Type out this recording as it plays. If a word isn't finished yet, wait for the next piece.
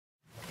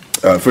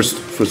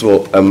First of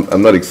all,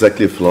 I'm not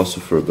exactly a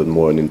philosopher, but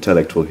more an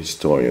intellectual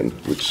historian,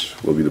 which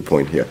will be the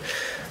point here.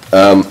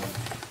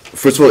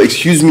 First of all,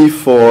 excuse me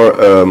for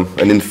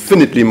an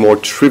infinitely more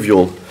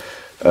trivial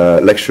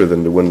lecture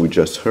than the one we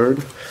just heard.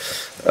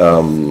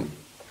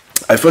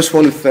 I first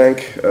want to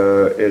thank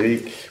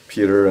Eric,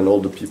 Peter, and all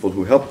the people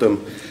who helped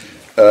them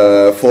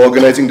for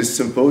organizing this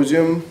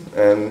symposium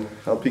and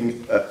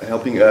helping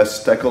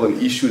us tackle an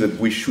issue that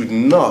we should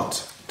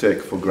not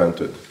take for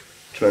granted,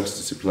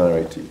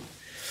 transdisciplinarity.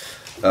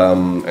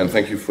 And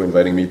thank you for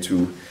inviting me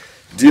to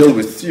deal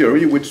with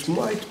theory, which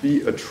might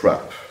be a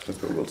trap.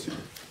 That's what we'll see.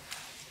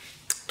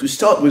 To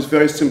start with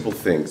very simple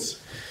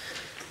things.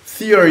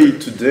 Theory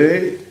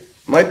today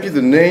might be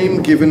the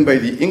name given by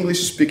the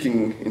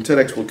English-speaking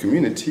intellectual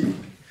community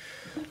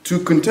to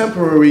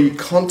contemporary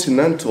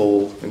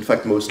continental, in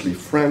fact mostly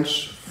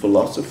French,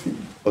 philosophy,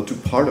 or to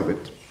part of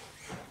it.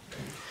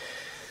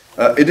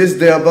 It is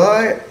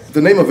thereby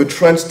the name of a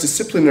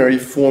transdisciplinary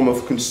form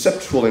of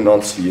conceptual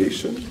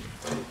enunciation,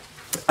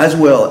 as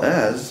well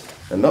as,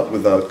 and not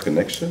without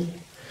connection,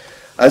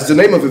 as the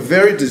name of a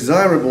very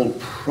desirable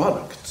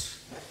product,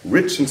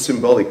 rich in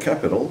symbolic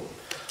capital,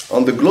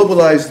 on the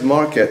globalized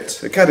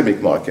market,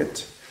 academic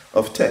market,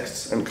 of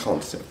texts and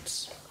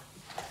concepts.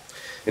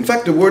 In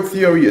fact, the word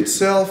theory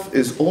itself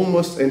is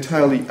almost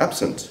entirely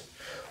absent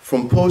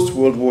from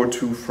post-World War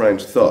II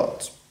French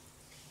thought,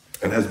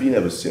 and has been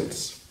ever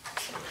since.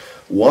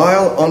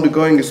 While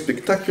undergoing a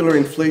spectacular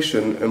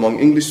inflation among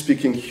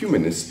English-speaking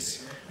humanists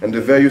and the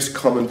various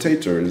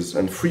commentators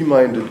and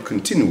free-minded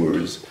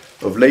continuers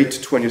of late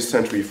 20th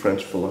century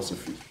French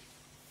philosophy.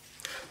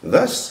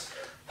 Thus,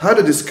 how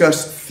to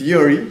discuss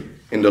theory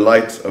in the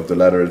light of the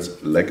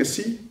latter's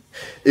legacy,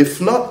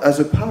 if not as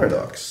a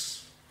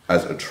paradox,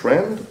 as a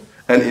trend,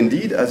 and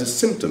indeed as a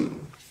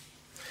symptom.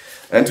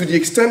 And to the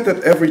extent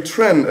that every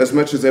trend, as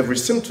much as every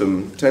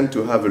symptom, tend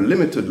to have a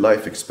limited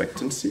life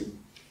expectancy,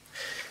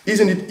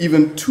 isn't it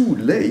even too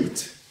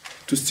late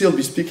to still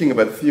be speaking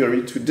about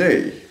theory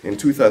today, in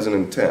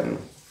 2010?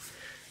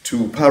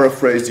 To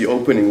paraphrase the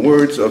opening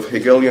words of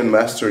Hegelian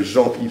master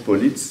Jean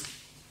Hippolyte's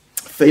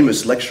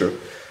famous lecture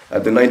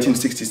at the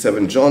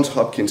 1967 Johns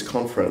Hopkins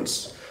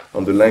Conference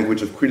on the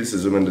Language of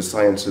Criticism and the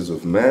Sciences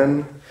of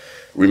Man,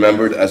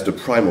 remembered as the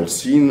primal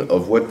scene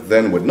of what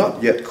then were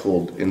not yet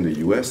called in the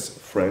US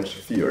French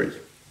theory.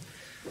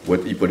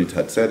 What Hippolyte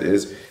had said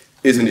is,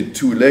 isn't it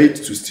too late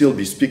to still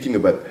be speaking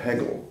about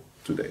Hegel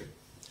today?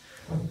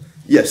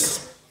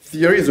 Yes,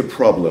 theory is a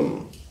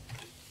problem,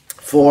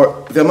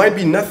 for there might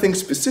be nothing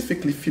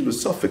specifically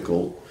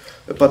philosophical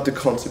about the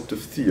concept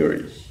of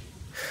theory,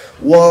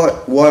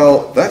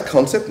 while that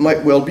concept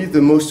might well be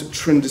the most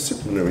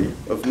transdisciplinary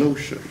of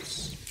notions.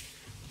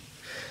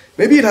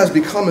 Maybe it has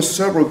become a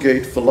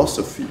surrogate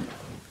philosophy,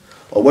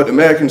 or what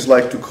Americans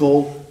like to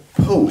call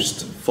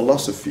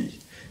post-philosophy,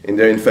 in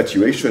their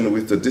infatuation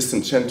with the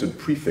disenchanted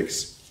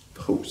prefix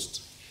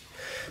post.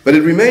 But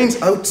it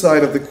remains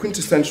outside of the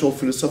quintessential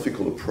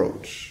philosophical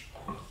approach.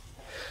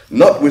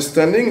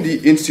 Notwithstanding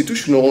the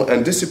institutional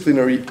and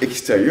disciplinary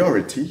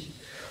exteriority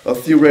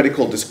of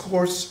theoretical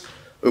discourse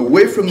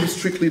away from the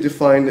strictly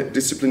defined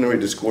disciplinary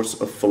discourse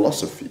of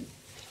philosophy.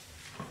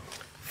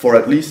 For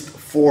at least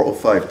 4 or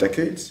 5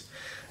 decades,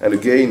 and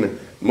again,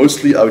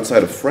 mostly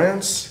outside of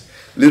France,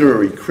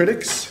 literary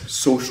critics,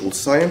 social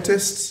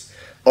scientists,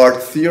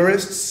 art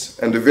theorists,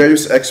 and the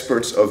various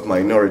experts of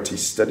minority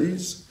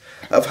studies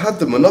have had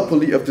the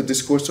monopoly of the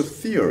discourse of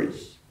theory,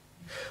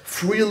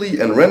 freely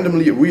and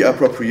randomly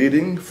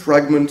reappropriating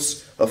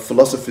fragments of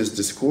philosophy's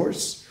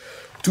discourse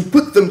to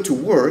put them to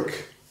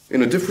work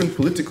in a different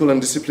political and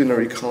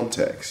disciplinary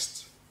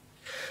context,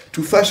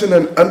 to fashion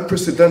an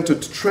unprecedented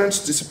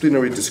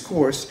transdisciplinary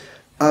discourse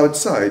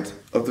outside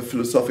of the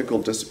philosophical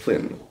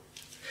discipline,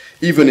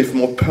 even if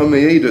more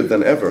permeated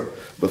than ever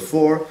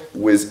before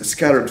with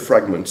scattered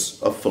fragments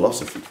of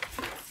philosophy.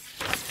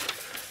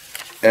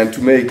 And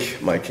to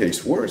make my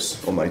case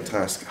worse, or my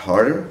task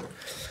harder,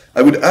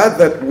 I would add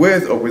that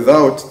with or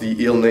without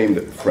the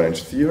ill-named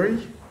French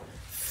theory,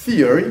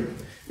 theory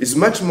is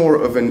much more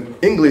of an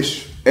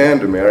English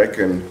and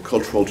American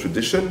cultural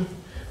tradition,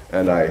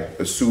 and I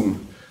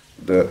assume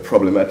the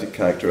problematic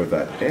character of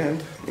that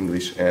and,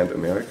 English and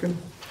American,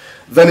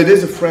 than it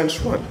is a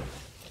French one.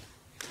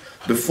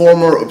 The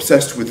former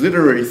obsessed with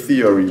literary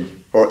theory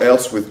or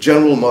else with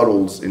general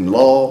models in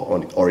law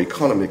or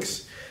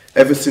economics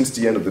ever since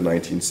the end of the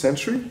 19th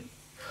century,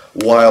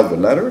 while the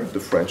latter, the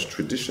French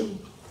tradition,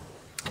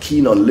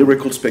 keen on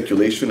lyrical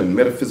speculation and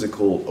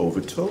metaphysical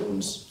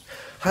overtones,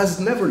 has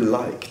never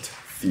liked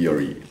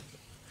theory,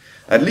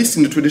 at least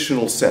in the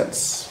traditional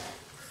sense.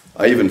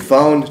 I even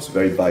found, it's a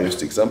very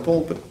biased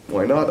example, but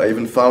why not? I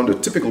even found a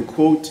typical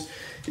quote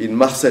in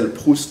Marcel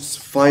Proust's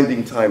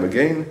Finding Time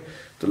Again,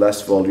 the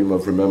last volume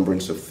of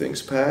Remembrance of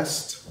Things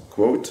Past,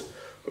 quote,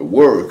 "A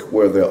work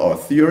where there are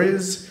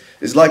theories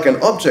is like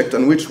an object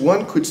on which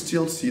one could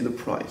still see the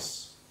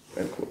price,"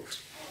 end quote.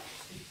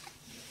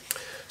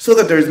 So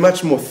that there is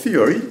much more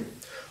theory,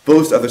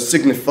 both as a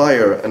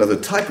signifier and as a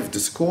type of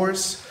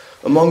discourse,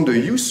 among the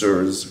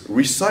users,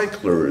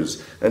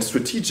 recyclers, and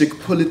strategic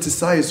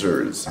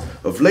politicizers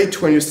of late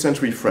 20th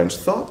century French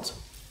thought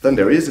than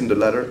there is in the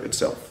latter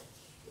itself.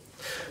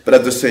 But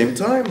at the same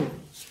time,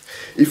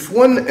 if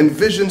one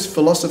envisions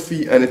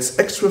philosophy and its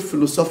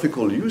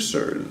extra-philosophical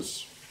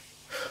users,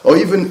 or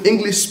even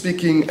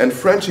English-speaking and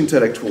French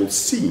intellectual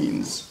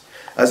scenes,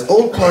 as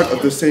all part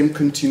of the same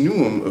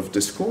continuum of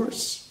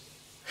discourse,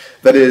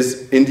 that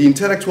is, in the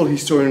intellectual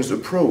historian's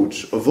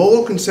approach of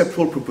all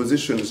conceptual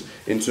propositions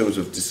in terms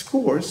of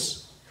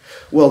discourse,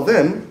 well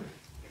then,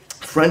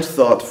 French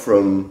thought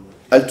from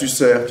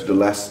Althusser to the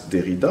last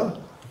Derrida,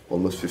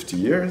 almost 50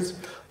 years,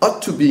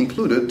 ought to be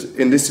included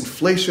in this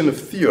inflation of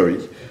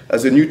theory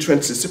as a new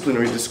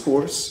transdisciplinary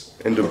discourse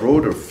in the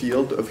broader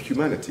field of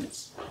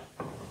humanities.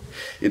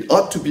 It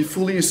ought to be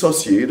fully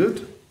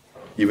associated,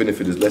 even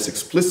if it is less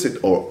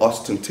explicit or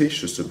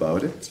ostentatious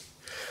about it,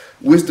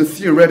 with the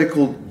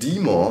theoretical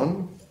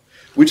demon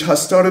which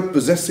has started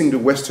possessing the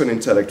Western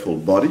intellectual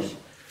body,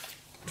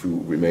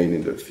 to remain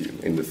in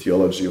the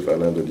theology of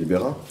Alain de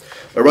Libera,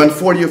 around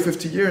 40 or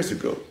 50 years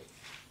ago,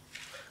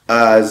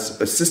 as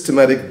a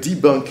systematic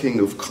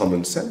debunking of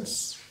common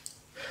sense,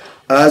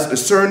 as a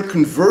certain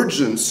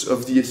convergence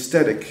of the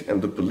aesthetic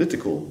and the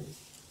political,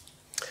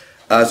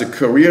 as a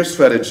career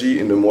strategy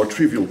in the more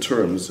trivial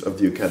terms of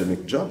the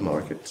academic job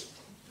market,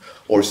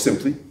 or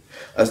simply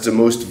as the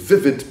most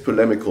vivid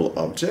polemical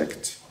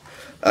object,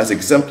 as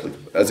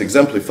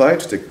exemplified,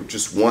 to take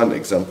just one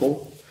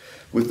example,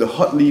 with the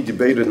hotly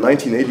debated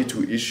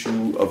 1982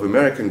 issue of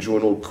American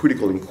journal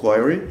Critical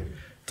Inquiry,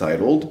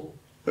 titled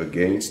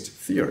Against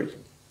Theory.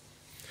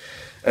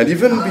 And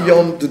even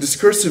beyond the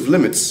discursive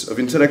limits of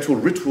intellectual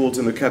rituals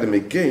and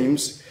academic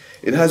games,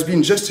 it has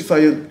been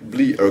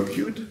justifiably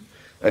argued,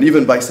 and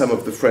even by some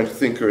of the French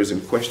thinkers in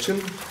question,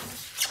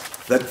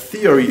 that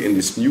theory in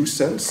this new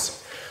sense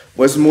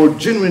was more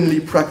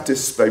genuinely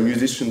practiced by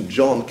musician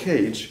John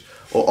Cage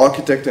or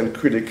architect and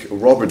critic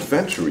Robert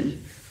Venturi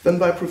than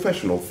by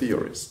professional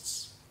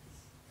theorists.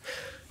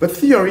 But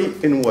theory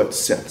in what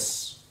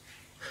sense?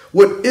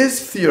 What is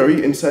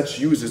theory in such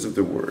uses of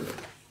the word?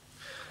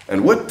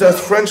 And what does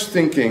French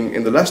thinking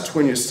in the late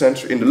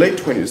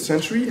 20th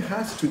century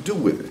have to do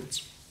with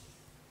it?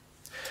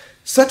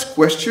 Such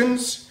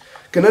questions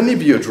can only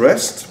be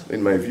addressed,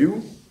 in my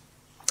view,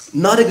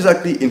 not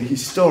exactly in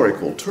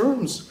historical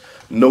terms,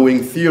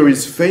 knowing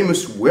theory's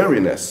famous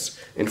wariness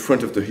in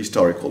front of the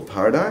historical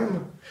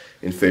paradigm,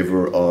 in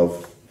favor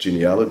of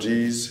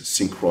genealogies,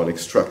 synchronic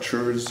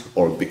structures,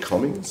 or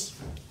becomings,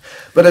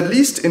 but at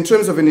least in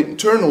terms of an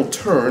internal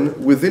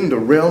turn within the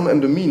realm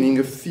and the meaning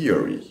of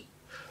theory,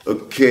 a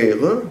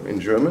Kehre, in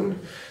German,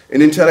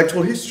 in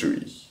intellectual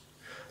history,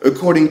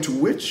 according to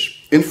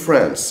which, in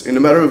France, in a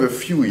matter of a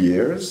few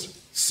years,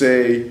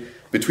 say,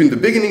 between the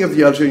beginning of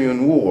the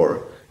Algerian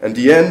War and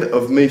the end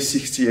of May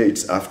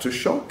 68's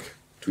aftershock,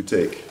 to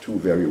take two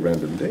very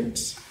random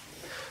dates,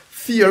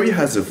 theory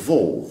has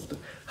evolved,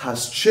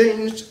 has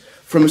changed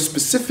from a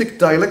specific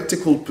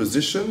dialectical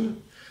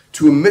position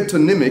to a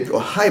metonymic or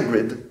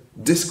hybrid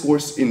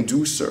discourse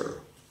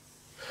inducer,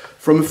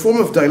 from a form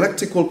of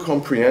dialectical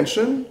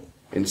comprehension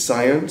in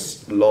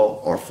science, law,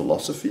 or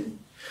philosophy,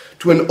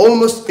 to an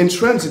almost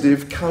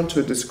intransitive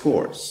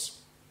counter-discourse,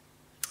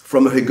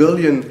 from a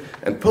Hegelian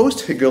and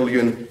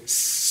post-Hegelian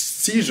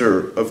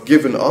seizure of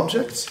given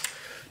objects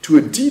to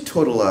a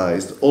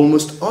detotalized,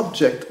 almost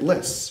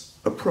objectless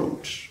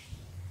approach,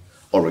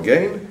 or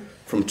again,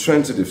 from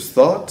transitive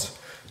thought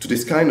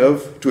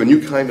to a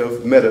new kind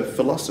of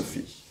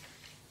meta-philosophy,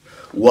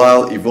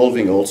 while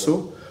evolving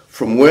also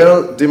from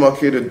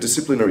well-demarcated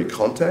disciplinary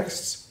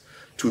contexts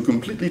to a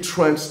completely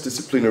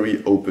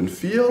transdisciplinary open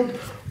field,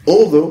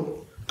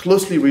 although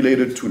closely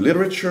related to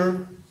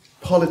literature,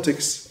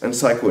 politics, and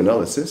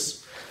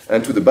psychoanalysis,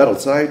 and to the battle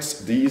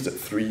sites these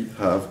three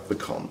have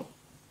become.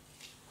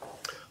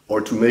 Or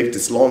to make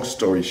this long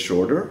story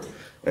shorter,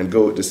 and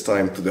go this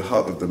time to the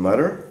heart of the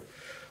matter,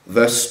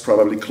 thus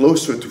probably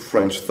closer to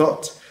French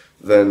thought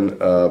than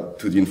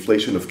to the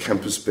inflation of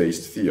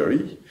campus-based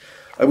theory,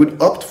 I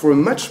would opt for a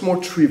much more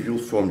trivial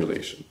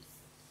formulation.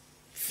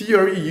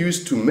 Theory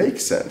used to make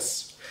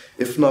sense,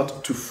 if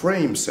not to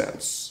frame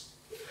sense.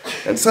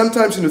 And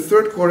sometimes in the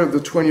third quarter of the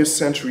 20th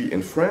century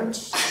in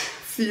France,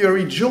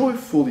 theory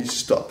joyfully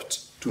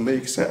stopped to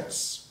make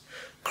sense,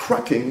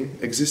 cracking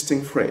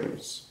existing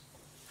frames.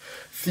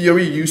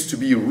 Theory used to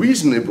be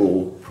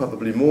reasonable,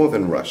 probably more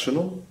than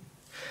rational,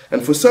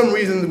 and for some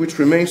reason which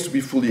remains to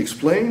be fully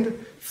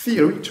explained,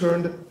 theory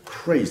turned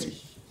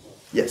crazy.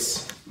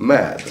 Yes,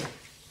 mad.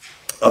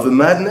 Of a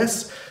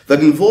madness that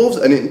involves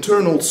an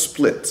internal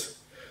split,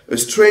 a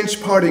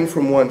strange parting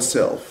from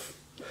oneself,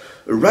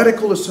 a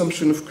radical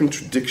assumption of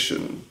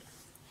contradiction,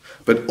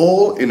 but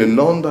all in a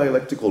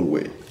non-dialectical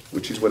way,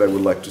 which is what I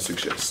would like to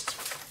suggest.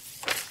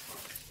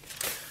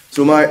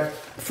 So my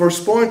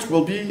first point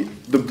will be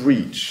the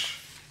breach.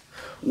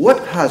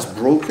 What has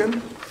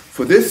broken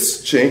for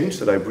this change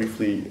that I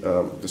briefly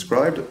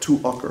described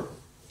to occur?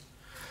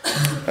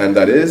 And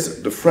that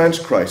is the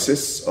French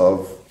crisis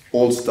of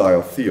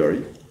old-style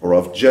theory, or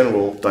of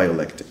general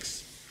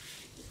dialectics.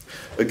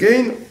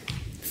 Again,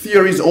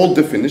 theory's old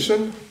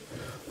definition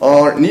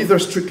are neither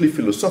strictly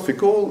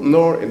philosophical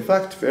nor, in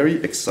fact,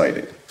 very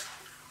exciting.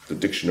 The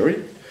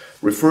dictionary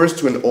refers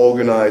to an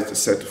organized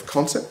set of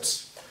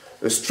concepts,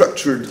 a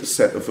structured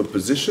set of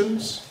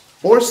oppositions,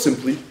 or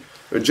simply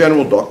a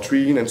general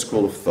doctrine and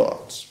school of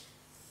thought.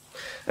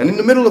 And in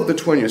the middle of the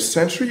 20th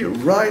century,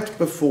 right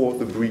before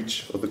the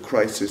breach of the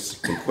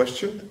crisis in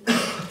question,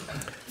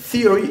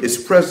 theory is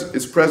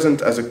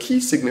present as a key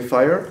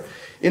signifier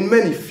in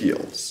many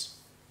fields.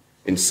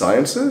 In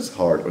sciences,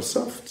 hard or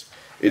soft,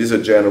 it is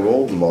a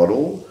general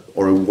model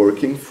or a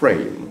working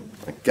frame,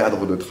 a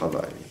cadre de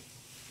travail.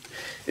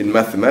 In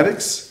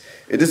mathematics,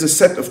 it is a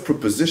set of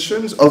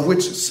propositions of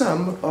which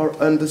some are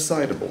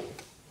undecidable.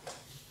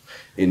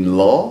 In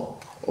law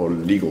or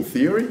legal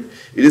theory,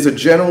 it is a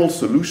general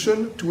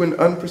solution to an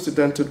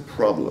unprecedented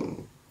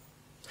problem.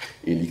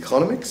 In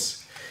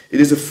economics, it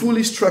is a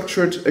fully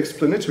structured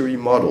explanatory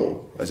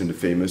model, as in the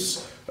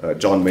famous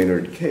John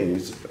Maynard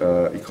Keynes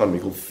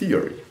economical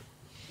theory.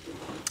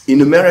 In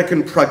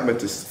American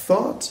pragmatist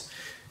thought,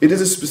 it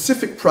is a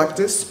specific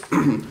practice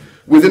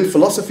within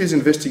philosophy's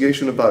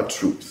investigation about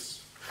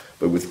truth,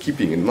 but with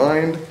keeping in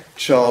mind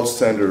Charles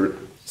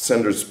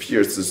Sanders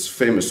Peirce's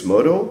famous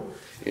motto,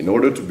 "In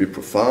order to be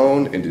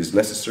profound, it is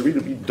necessary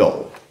to be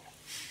dull."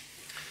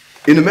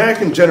 In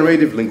American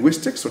generative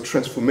linguistics or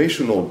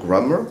transformational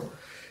grammar,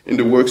 in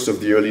the works of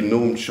the early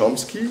Noam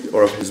Chomsky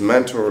or of his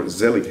mentor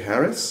Zelig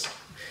Harris,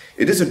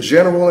 it is a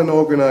general and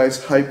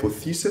organized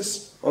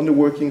hypothesis on the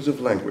workings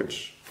of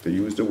language. They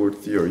use the word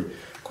theory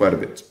quite a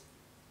bit.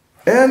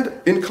 And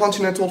in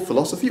continental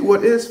philosophy,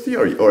 what is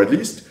theory? Or at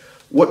least,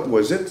 what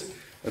was it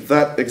at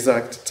that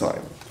exact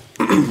time?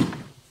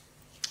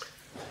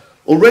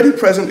 Already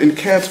present in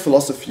Kant's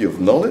philosophy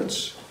of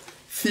knowledge,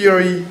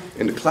 theory,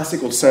 in the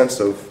classical sense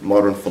of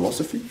modern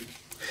philosophy,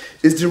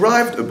 is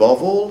derived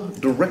above all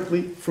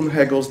directly from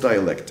Hegel's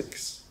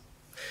dialectics.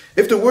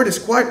 If the word is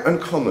quite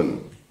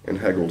uncommon in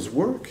Hegel's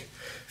work,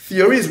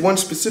 theory is one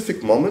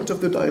specific moment of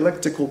the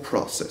dialectical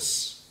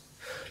process,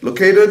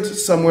 located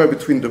somewhere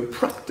between the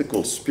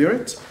practical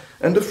spirit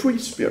and the free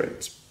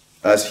spirit,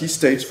 as he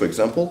states, for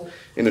example,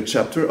 in a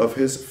chapter of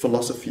his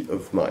Philosophy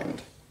of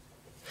Mind.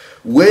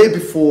 Way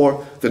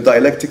before the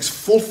dialectics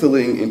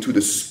fulfilling into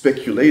the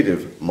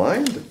speculative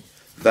mind,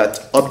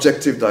 that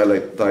objective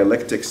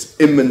dialectics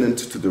immanent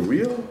to the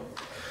real,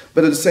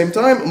 but at the same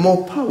time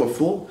more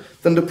powerful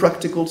than the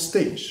practical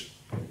stage.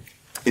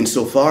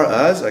 Insofar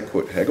as, I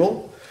quote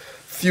Hegel,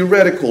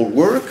 theoretical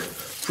work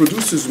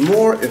produces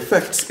more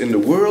effects in the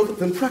world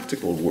than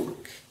practical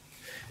work.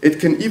 It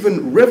can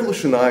even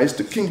revolutionize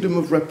the kingdom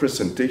of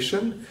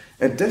representation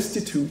and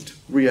destitute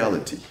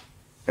reality,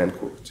 end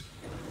quote.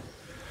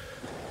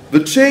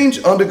 The change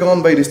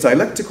undergone by this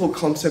dialectical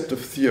concept of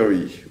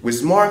theory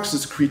with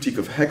Marx's critique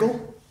of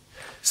Hegel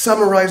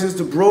summarizes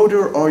the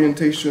broader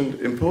orientation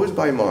imposed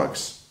by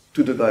Marx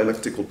to the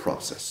dialectical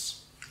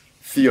process.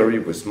 Theory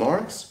with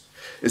Marx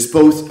is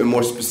both a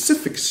more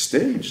specific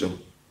stage,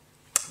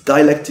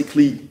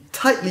 dialectically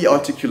tightly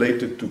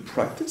articulated to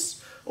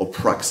practice or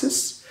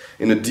praxis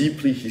in a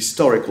deeply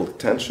historical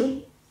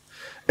tension,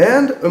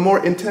 and a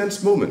more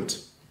intense moment,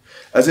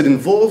 as it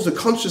involves a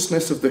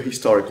consciousness of the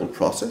historical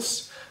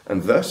process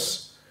and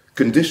thus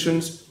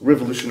conditions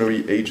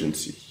revolutionary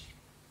agency.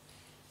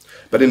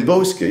 But in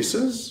both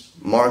cases,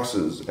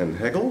 Marx's and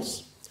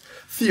Hegel's,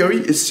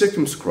 theory is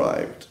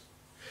circumscribed,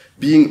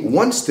 being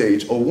one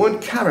stage or one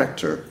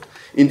character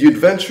in the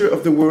adventure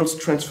of the world's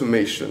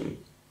transformation,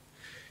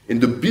 in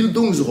the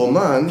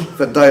Bildungsroman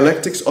that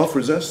dialectics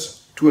offers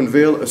us to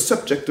unveil a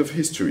subject of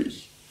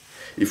history,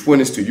 if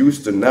one is to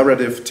use the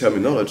narrative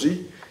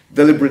terminology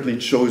deliberately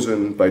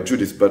chosen by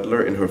Judith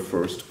Butler in her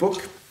first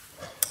book,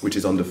 which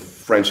is on the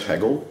French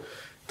Hegel,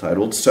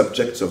 titled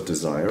Subjects of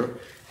Desire,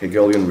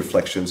 Hegelian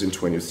Reflections in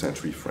 20th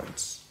Century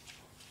France.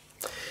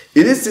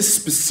 It is this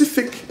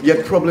specific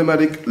yet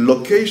problematic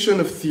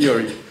location of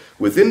theory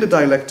within the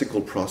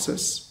dialectical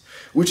process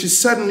which is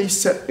suddenly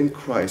set in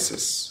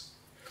crisis,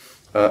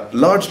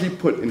 largely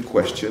put in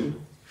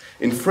question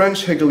in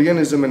French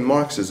Hegelianism and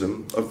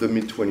Marxism of the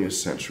mid-20th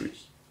century,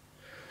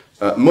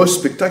 most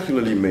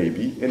spectacularly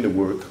maybe in the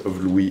work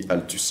of Louis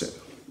Althusser.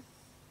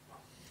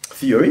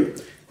 Theory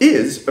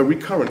is a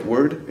recurrent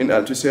word in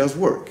Althusser's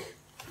work,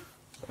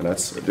 and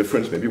that's a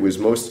difference maybe with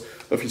most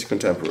of his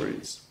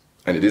contemporaries.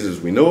 And it is, as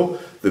we know,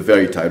 the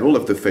very title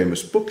of the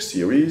famous book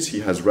series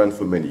he has run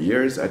for many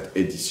years at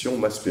Éditions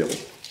Maspero,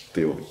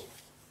 Théorie.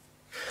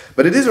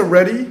 But it is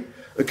already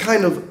a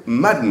kind of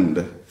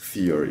maddened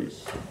theory,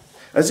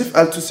 as if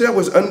Althusser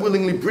was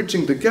unwillingly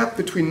bridging the gap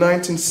between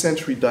 19th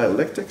century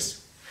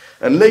dialectics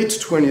and late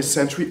 20th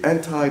century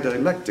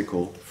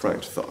anti-dialectical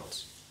French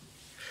thought.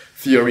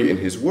 Theory in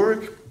his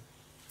work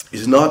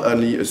is not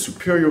only a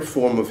superior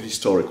form of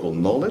historical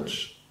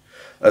knowledge,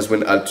 as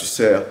when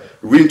Althusser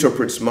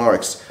reinterprets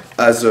Marx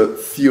as a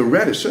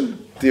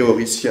theoretician,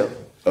 théoricien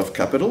of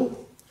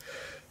capital,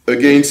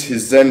 against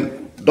his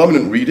then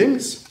dominant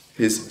readings,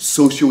 his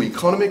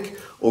socio-economic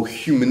or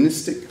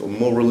humanistic or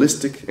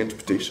moralistic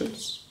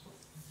interpretations.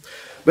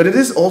 But it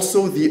is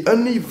also the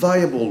only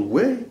viable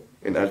way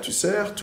in Althusser